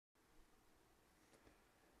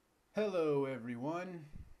Hello, everyone.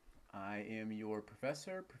 I am your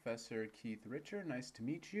professor, Professor Keith Richer. Nice to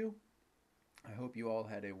meet you. I hope you all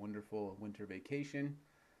had a wonderful winter vacation,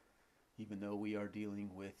 even though we are dealing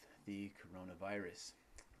with the coronavirus.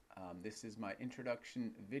 This is my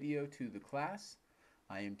introduction video to the class.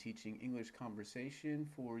 I am teaching English conversation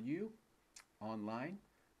for you online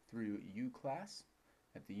through UClass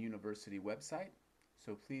at the university website.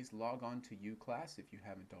 So please log on to UClass if you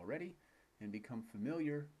haven't already and become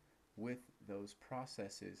familiar with those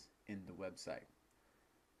processes in the website.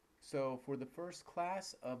 So for the first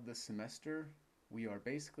class of the semester, we are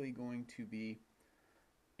basically going to be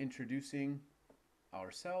introducing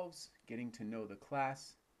ourselves, getting to know the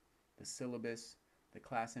class, the syllabus, the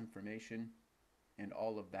class information, and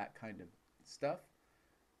all of that kind of stuff.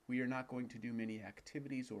 We are not going to do many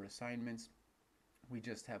activities or assignments. We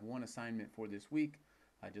just have one assignment for this week.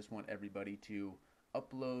 I just want everybody to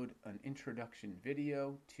upload an introduction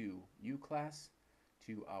video to UClass,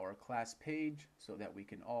 to our class page, so that we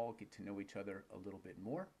can all get to know each other a little bit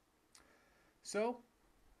more. So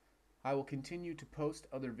I will continue to post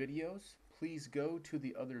other videos. Please go to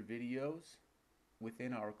the other videos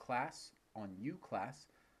within our class on UClass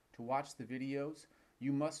to watch the videos.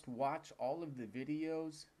 You must watch all of the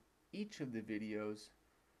videos, each of the videos,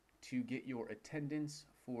 to get your attendance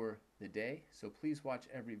for the day. So please watch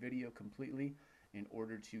every video completely in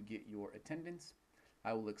order to get your attendance.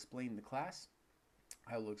 I will explain the class.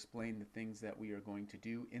 I will explain the things that we are going to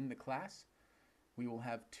do in the class. We will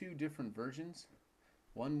have two different versions.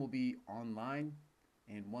 One will be online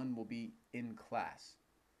and one will be in class.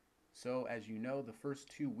 So as you know, the first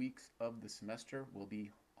 2 weeks of the semester will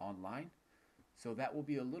be online. So that will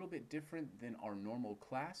be a little bit different than our normal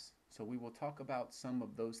class. So we will talk about some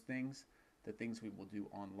of those things, the things we will do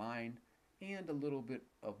online, and a little bit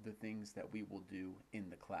of the things that we will do in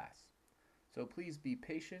the class. So please be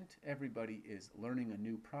patient. Everybody is learning a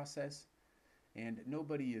new process, and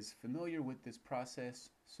nobody is familiar with this process.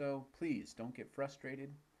 So please don't get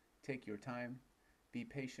frustrated. Take your time. Be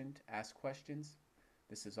patient. Ask questions.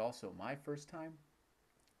 This is also my first time,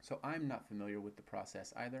 so I'm not familiar with the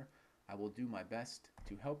process either. I will do my best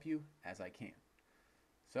to help you as I can.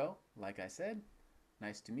 So, like I said,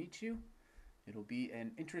 nice to meet you. It'll be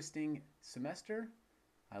an interesting semester.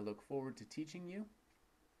 I look forward to teaching you.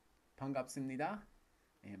 반갑습니다.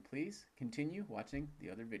 And please continue watching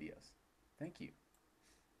the other videos. Thank you.